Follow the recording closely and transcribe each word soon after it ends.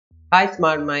Hi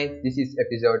SmartMinds, this is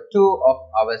episode 2 of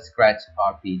our Scratch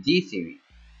RPG series.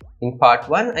 In part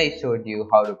 1, I showed you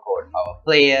how to code our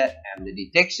player and the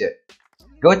detection.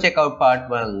 Go check out part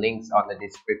 1, links on the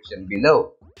description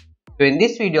below. So in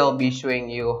this video, I'll be showing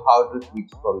you how to switch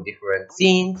from different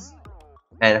scenes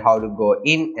and how to go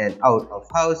in and out of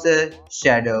houses,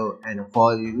 shadow and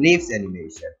falling leaves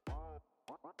animation.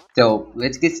 So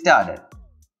let's get started.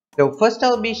 So first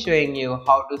I'll be showing you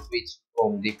how to switch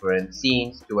from different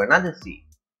scenes to another scene.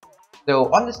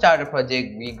 So on the starter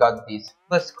project we got this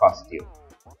first costume,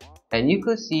 and you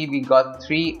could see we got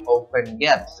 3 open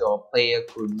gaps so a player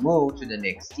could move to the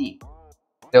next scene.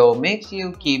 So make sure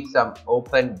you keep some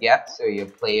open gaps so your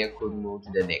player could move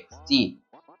to the next scene.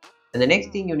 And the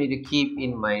next thing you need to keep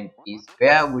in mind is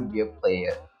where would your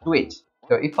player switch.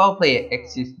 So if our player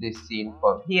exits this scene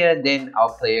from here, then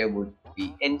our player would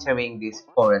be entering this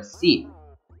forest scene.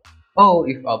 Or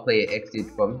if our player exits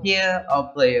from here,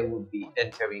 our player would be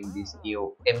entering this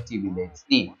new empty village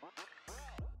scene.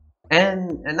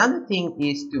 And another thing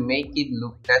is to make it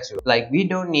look natural. Like we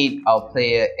don't need our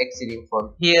player exiting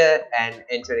from here and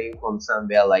entering from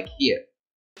somewhere like here.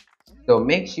 So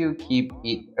make sure you keep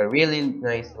it a really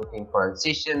nice looking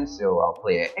transition so our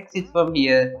player exits from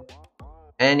here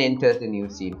and enters the new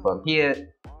scene from here.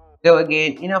 So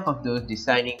again, enough of those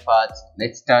designing parts,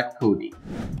 let's start coding.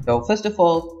 So first of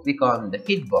all, click on the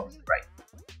hitbox sprite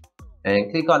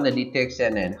and click on the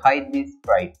detection and hide this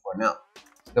sprite for now.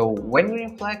 So when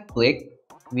we flag click,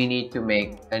 we need to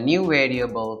make a new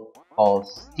variable called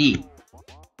scene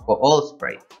for all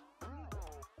sprites.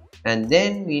 And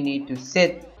then we need to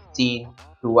set scene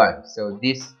to 1. So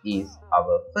this is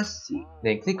our first scene.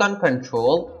 Then click on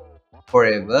control,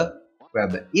 forever,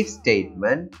 grab an if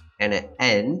statement and an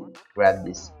and, grab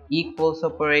this equals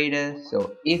operator.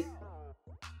 So if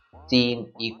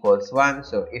scene equals 1,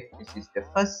 so if this is the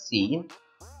first scene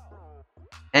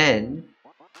and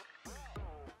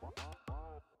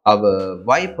our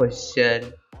y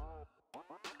position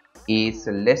is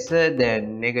lesser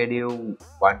than negative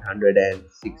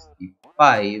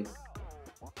 165,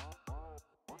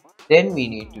 then we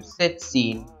need to set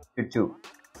scene to 2.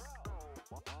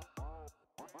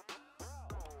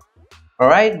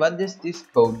 Alright, what does this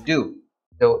code do?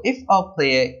 So if our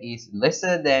player is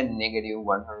lesser than negative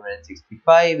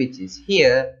 165, which is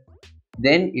here,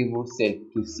 then it will set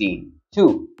to scene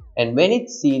 2. And when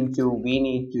it's scene 2, we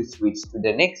need to switch to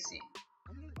the next scene.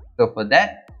 So for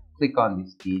that, click on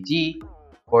this DG.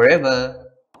 Forever,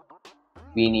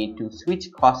 we need to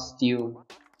switch costume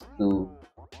to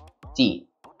scene.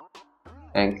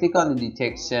 And click on the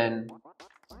detection.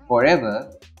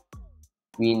 Forever,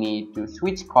 we need to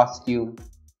switch costume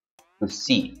to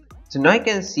scene. So now you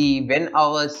can see when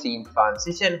our scene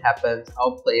transition happens,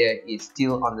 our player is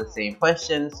still on the same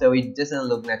position, so it doesn't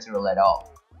look natural at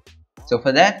all. So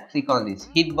for that, click on this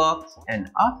hitbox,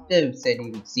 and after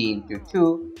setting scene to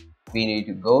 2, we need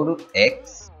to go to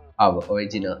X, our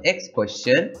original X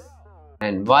position,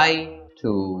 and Y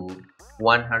to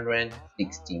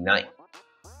 169.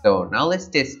 So now let's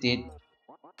test it.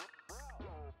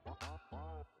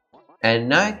 And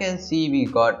now you can see we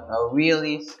got a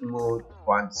really smooth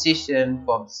transition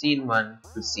from scene 1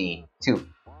 to scene 2.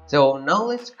 So now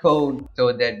let's code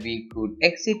so that we could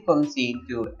exit from scene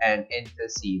 2 and enter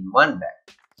scene 1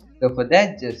 back. So for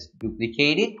that, just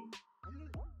duplicate it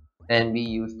and we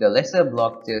use the lesser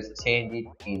block, just change it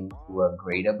into a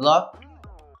greater block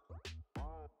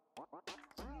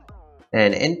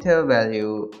and enter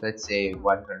value, let's say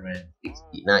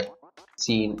 169.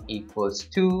 Scene equals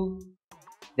 2.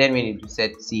 Then we need to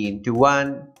set scene to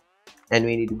 1 and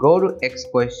we need to go to X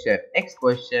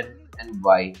position and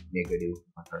Y negative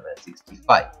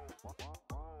 165.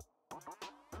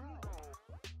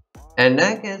 And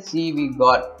now you can see we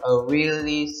got a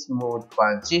really smooth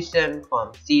transition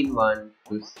from scene 1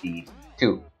 to scene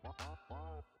 2.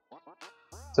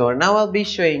 So now I'll be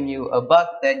showing you a bug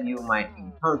that you might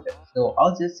encounter. So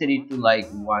I'll just set it to like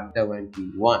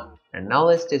 171. And now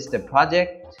let's test the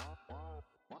project.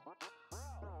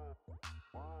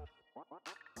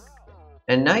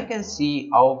 And now you can see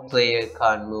our player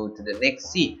can't move to the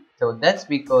next scene. So that's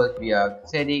because we are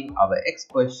setting our X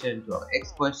position to our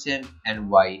X position and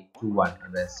Y to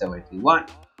 171,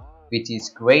 which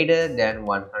is greater than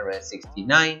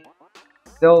 169.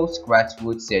 So Scratch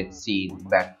would set scene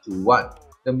back to 1.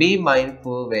 So be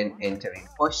mindful when entering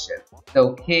position. So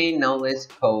okay, now let's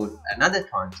code another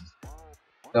transition.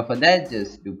 So for that,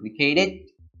 just duplicate it.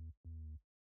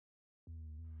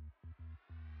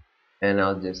 And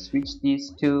I'll just switch these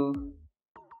two.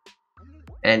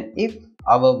 And if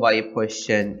our Y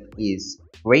position is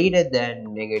greater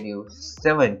than negative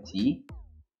 70,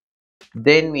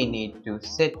 Then we need to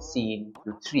set scene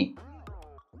to 3.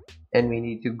 And we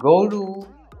need to go to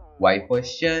y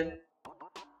position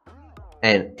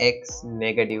and x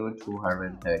negative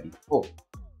 234.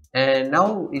 And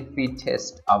now if we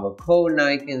test our code, now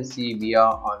you can see we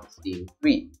are on scene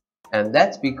 3. And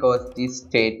that's because this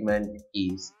statement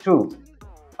is true.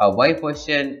 Our y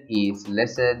position is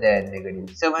lesser than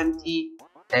negative 70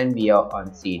 and we are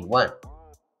on scene 1.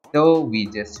 So we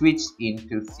just switched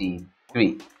into scene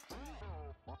 3.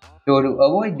 So to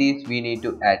avoid this, we need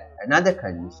to add another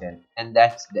condition, and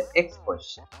that's the x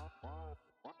position.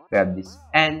 Grab this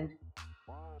and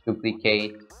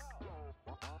duplicate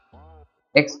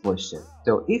x position.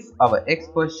 So if our x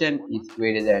position is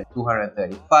greater than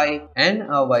 235 and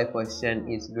our y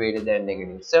position is greater than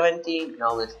negative 70,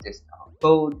 now let's test our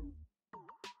code.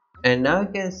 And now you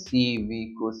can see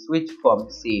we could switch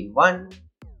from scene 1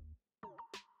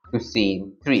 to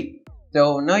scene 3.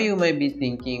 So now you might be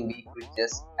thinking we could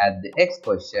just add the x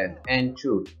position, and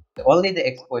true, only the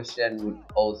x position would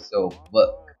also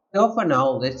work. So for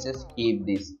now, let's just keep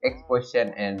this x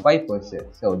position and y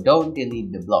position, so don't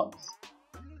delete the blocks.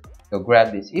 So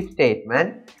grab this if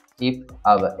statement. If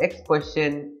our x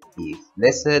position is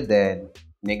lesser than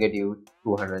negative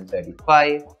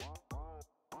 235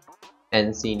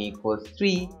 and scene equals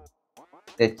 3,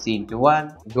 set scene to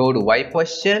 1, go to y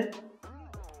position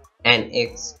and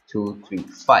x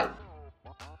 235.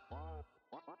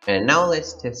 And now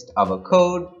let's test our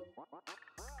code.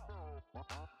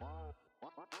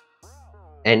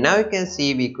 And now you can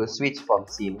see we could switch from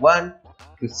scene 1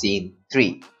 to scene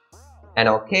 3. And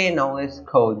okay, now let's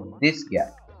code this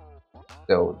gap.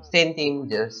 So same thing,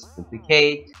 just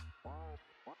duplicate.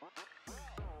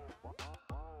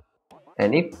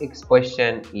 And if x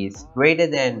position is greater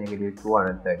than negative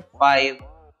 235,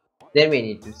 then we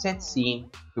need to set scene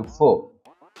to 4.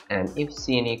 And if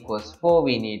scene equals 4,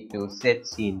 we need to set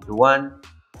scene to 1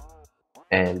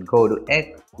 and go to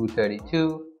x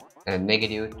 232 and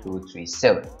negative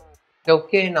 237.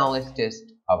 Okay, now let's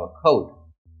test our code.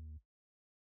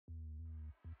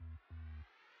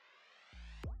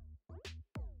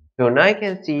 So now you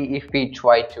can see if we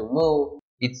try to move,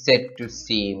 it's set to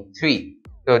scene 3.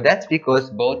 So that's because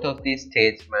both of these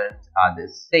statements are the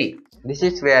same. This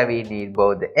is where we need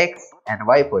both the x and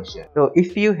y position. So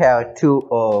if you have 2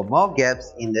 or more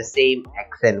gaps in the same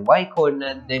x and y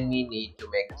coordinate, then we need to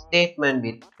make a statement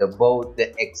with both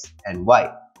the x and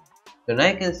y. So now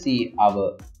you can see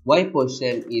our y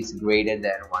position is greater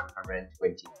than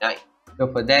 129. So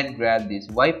for that, grab this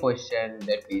y position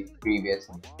that we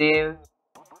previously saved,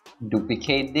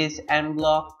 duplicate this and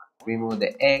block, remove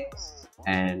the x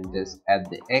and just add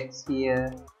the x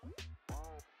here.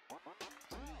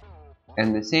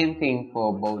 And the same thing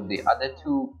for both the other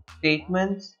two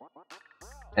statements.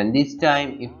 And this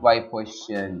time, if y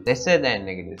position lesser than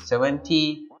negative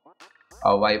 70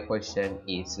 or y position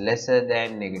is lesser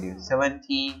than negative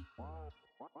 70,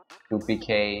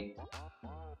 duplicate.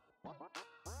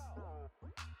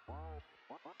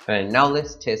 And now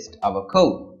let's test our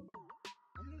code.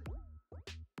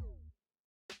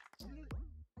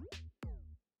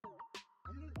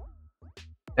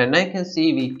 And I can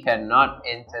see we cannot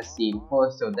enter scene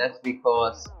 4, so that's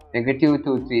because negative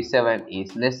 237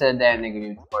 is lesser than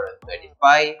negative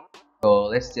 435. So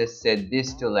let's just set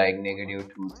this to like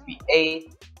negative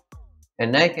 238.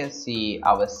 And I can see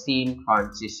our scene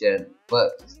transition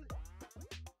works.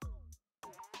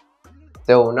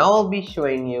 So now I'll be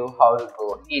showing you how to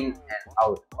go in and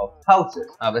out of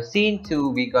houses. Our scene 2,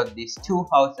 we got these 2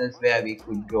 houses where we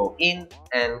could go in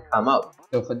and come out.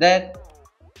 So for that,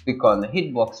 click on the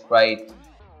hitbox sprite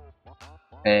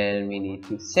and we need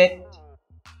to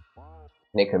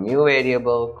make a new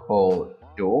variable called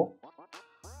door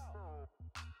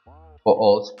for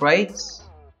all sprites,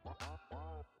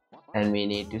 and we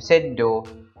need to set door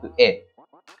to end.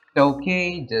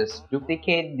 Okay, just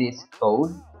duplicate this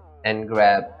code and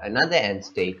grab another AND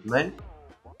statement.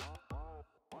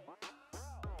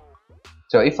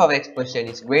 So if our expression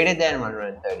is greater than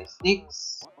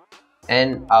 136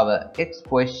 and our x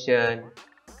position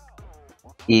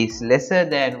is lesser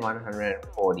than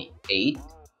 148,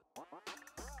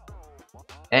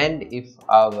 and if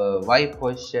our y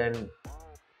position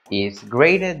is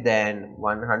greater than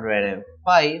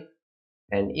 105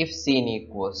 and if scene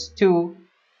equals 2,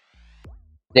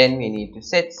 then we need to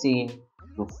set scene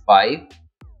to 5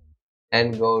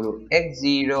 and go to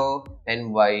x0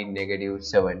 and y negative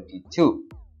 72.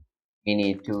 We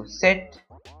need to set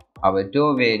our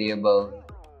door variable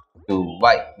to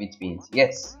y, which means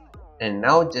yes. And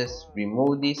now just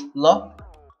remove this block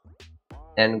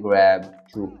and grab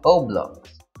 2 O blocks.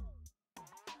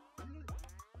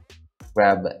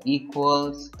 grab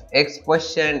equals, x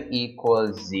position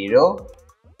equals 0,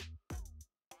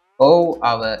 or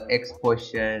our x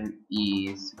position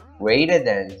is greater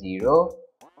than 0,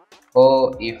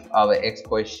 or if our x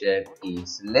position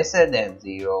is lesser than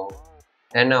 0,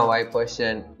 and our y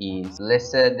position is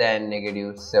lesser than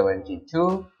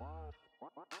 -72,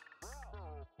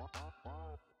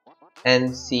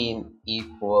 and scene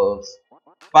equals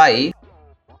 5,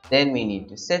 then we need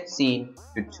to set scene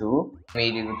to 2.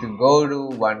 We need to go to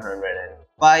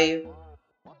 105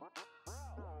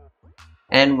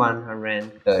 and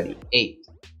 138.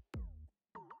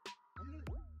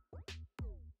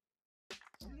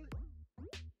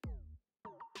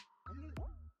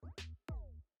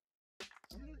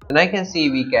 And I can see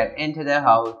we can enter the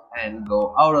house and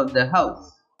go out of the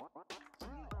house.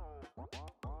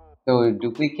 So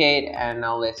duplicate, and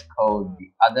now let's code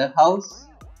the other house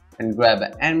and grab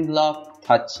an end block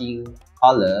touching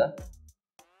color.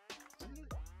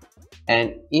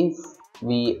 And if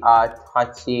we are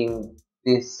touching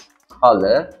this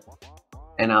color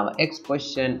and our x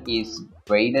position is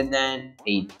greater than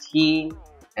 18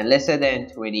 and lesser than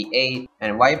 28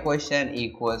 and y position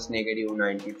equals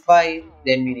 -95,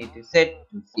 then we need to set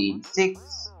to scene 6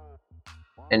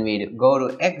 and we go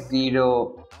to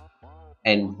x0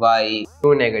 and y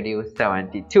to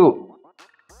 -72,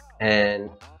 and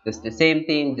just the same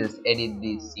thing, just edit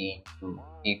this scene to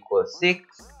equal 6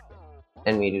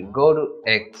 and we will go to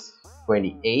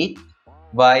x28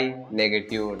 by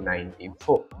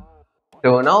 -94.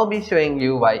 So now I'll be showing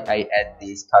you why I add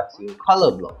this touching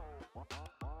color block.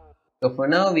 So for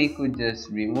now we could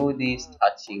just remove this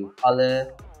touching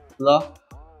color block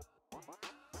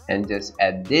and just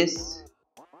add this.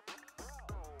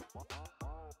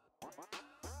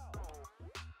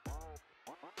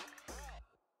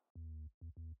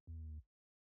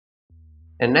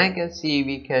 And I can see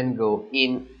we can go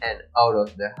in and out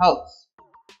of the house.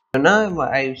 So now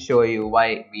I'll show you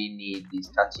why we need this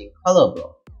touching color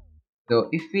block. So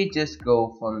if we just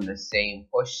go from the same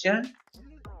position,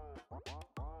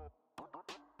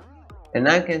 and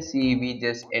I can see we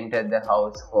just entered the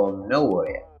house from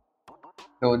nowhere.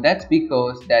 So that's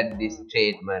because that this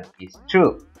statement is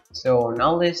true. So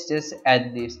now let's just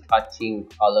add this touching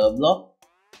color block.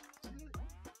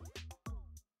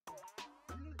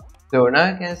 So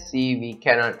now you can see we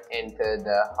cannot enter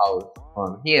the house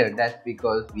from here. That's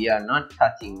because we are not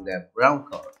touching the brown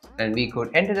color. And we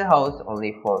could enter the house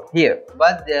only from here.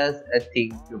 But there's a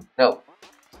thing to know.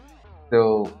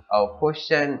 So our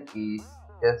position is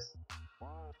just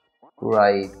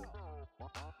right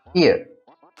here.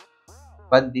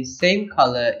 But the same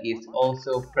color is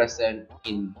also present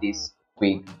in this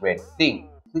big red thing.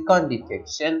 Click on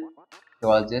detection.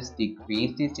 So I'll just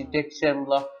decrease this detection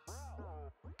block.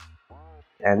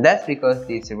 And that's because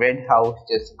this red house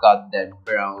just got that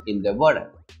brown in the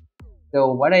bottom.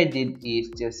 So what I did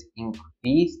is just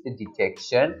increase the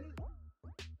detection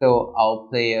so our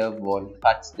player won't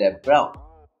touch that brown.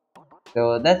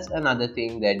 So that's another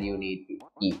thing that you need to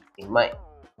keep in mind.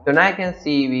 So now I can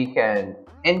see we can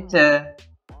enter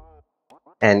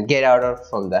and get out of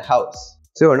from the house.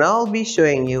 So now I'll be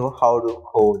showing you how to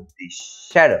code this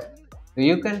shadow. So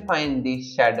you can find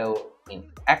this shadow in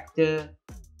actor,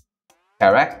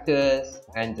 characters,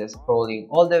 and just scrolling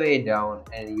all the way down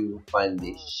and you will find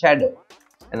this shadow.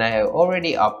 And I have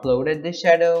already uploaded the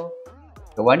shadow.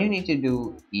 So what you need to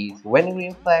do is when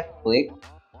green flag click,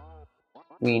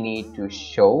 we need to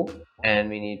show and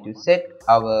we need to set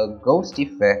our ghost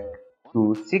effect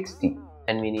to 60,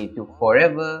 and we need to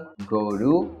forever go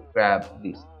to grab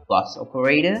this plus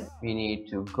operator. We need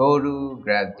to go to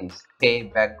grab this pay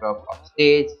backdrop of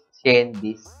stage, change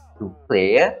this to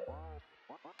player,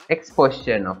 X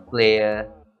position of player,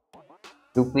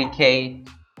 duplicate,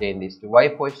 change this to Y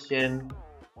position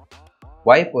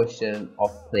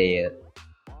of player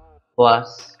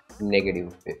plus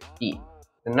 -15.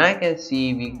 So now I can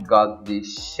see we got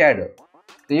this shadow.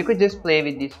 So you could just play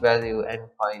with this value and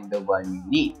find the one you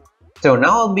need. So now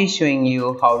I'll be showing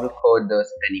you how to code those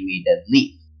animated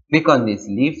leaves. Click on this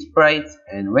leaf sprites,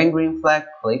 and when green flag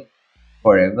click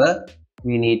forever,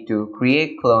 we need to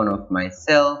create clone of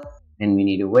myself, and we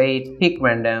need to wait, pick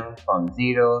random from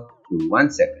 0 to 1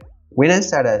 second. When I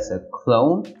start as a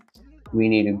clone, we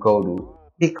need to go to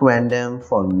pick random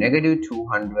from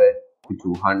 -200 to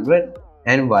 200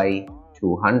 and y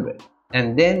 200,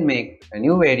 and then make a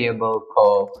new variable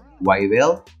called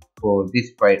yval for this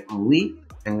sprite only,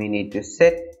 and we need to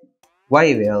set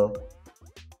yval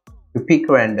to pick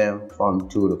random from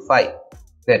 2 to 5.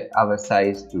 Set our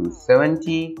size to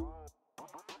 70.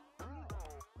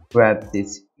 Grab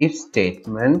this if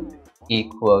statement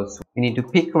equals, we need to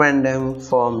pick random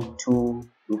from 2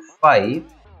 to 5,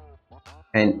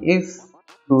 and if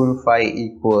 2 to 5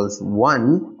 equals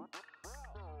 1,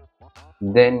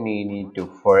 then we need to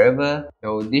forever.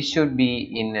 So this should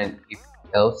be in an if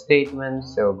else statement,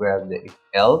 so grab the if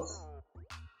else.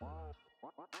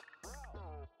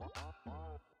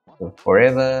 So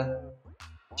forever,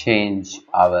 change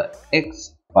our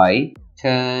x by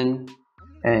turn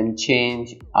and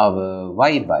change our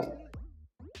y by.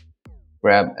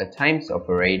 Grab a times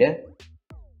operator,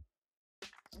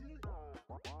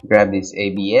 grab this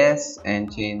ABS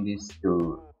and change this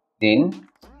to sin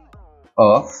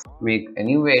of, make a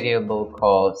new variable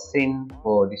called sin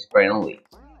for this point only.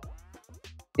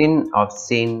 Sin of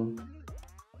sin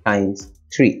times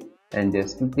 3, and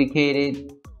just duplicate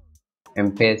it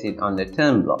and paste it on the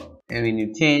turn block. And we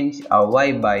need to change our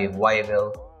y by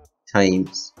yvel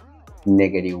times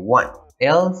 -1.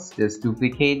 Else, just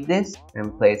duplicate this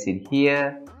and place it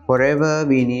here. Forever,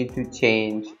 we need to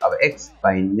change our x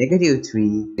by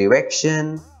 -3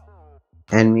 direction,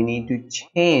 and we need to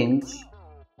change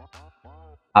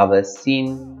our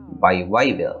sin by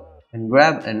yvel. And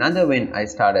grab another when I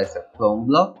start as a clone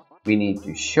block. We need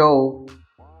to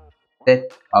set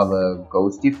our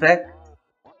ghost effect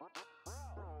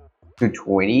to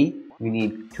 20. We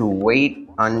need to wait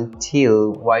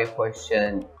until y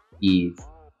position is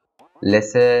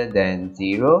lesser than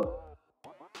 0.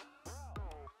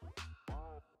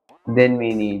 Then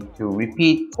we need to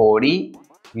repeat 40.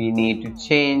 We need to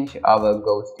change our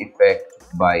ghost effect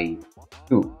by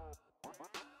 2.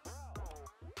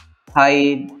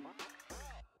 Hide,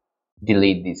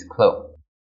 delete this clone.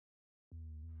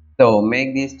 So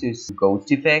make this to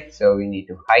ghost effect, so we need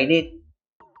to hide it.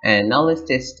 And now let's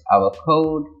test our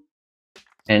code.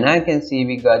 And I can see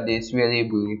we got this really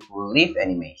beautiful leaf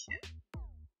animation.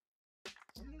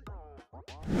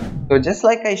 So just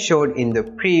like I showed in the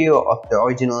preview of the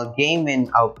original game, when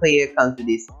our player comes to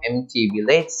this empty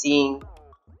village scene,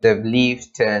 the leaves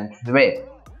turn red.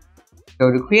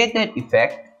 So to create that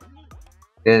effect,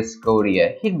 just go to your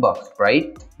hitbox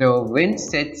sprite. So when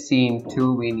set scene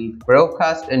 2, we need to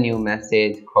broadcast a new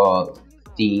message called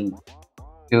scene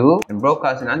 2 and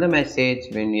broadcast another message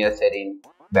when we are setting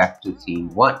back to scene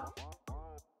 1.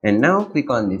 And now click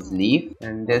on this leaf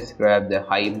and just grab the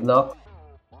hide block.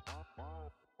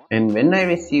 And when I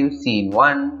receive scene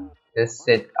 1, just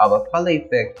set our color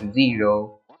effect to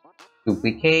 0,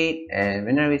 duplicate, and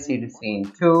when I receive the scene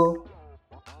 2,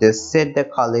 just set the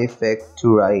color effect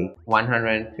to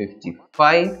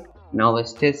 155. Now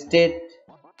let's test it.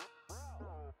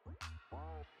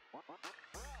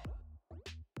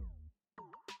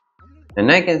 And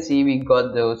I can see we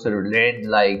got those red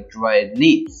like dried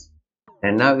leaves.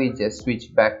 And now we just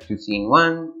switch back to scene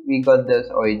 1. We got those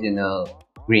original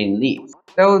green leaves.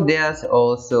 So there's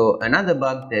also another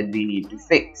bug that we need to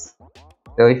fix.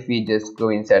 So if we just go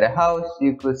inside a house,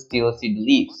 you could still see the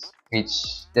leaves, which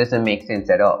doesn't make sense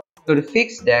at all. So to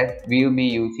fix that, we will be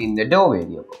using the door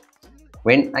variable.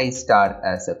 When I start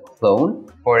as a clone,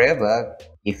 forever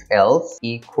if else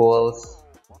equals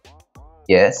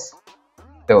yes.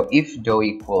 So if door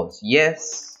equals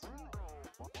yes,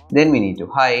 then we need to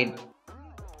hide,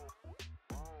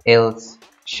 else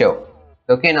show.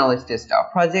 Okay, now let's test our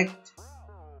project.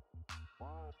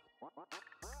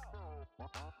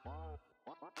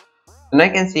 And I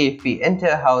can see if we enter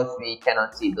a house, we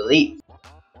cannot see the leaf.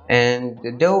 And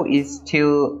the door is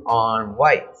still on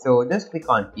white. So just click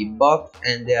on hitbox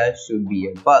and there should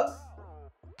be a bug.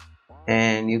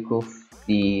 And you could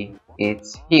see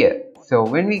it's here. So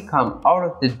when we come out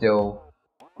of the door,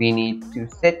 we need to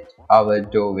set our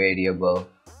door variable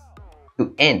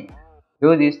to end.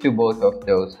 Do this to both of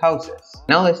those houses.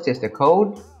 Now let's test the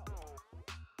code.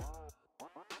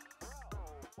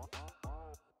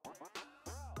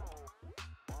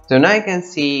 So now you can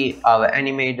see our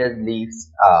animated leaves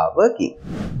are working.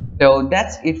 So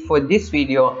that's it for this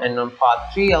video, and on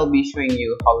part 3 I'll be showing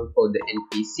you how to code the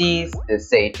NPCs, the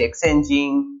SEEE text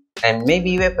engine, and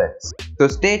maybe weapons. So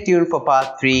stay tuned for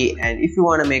part 3, and if you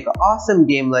want to make an awesome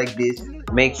game like this,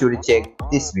 make sure to check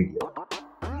this video.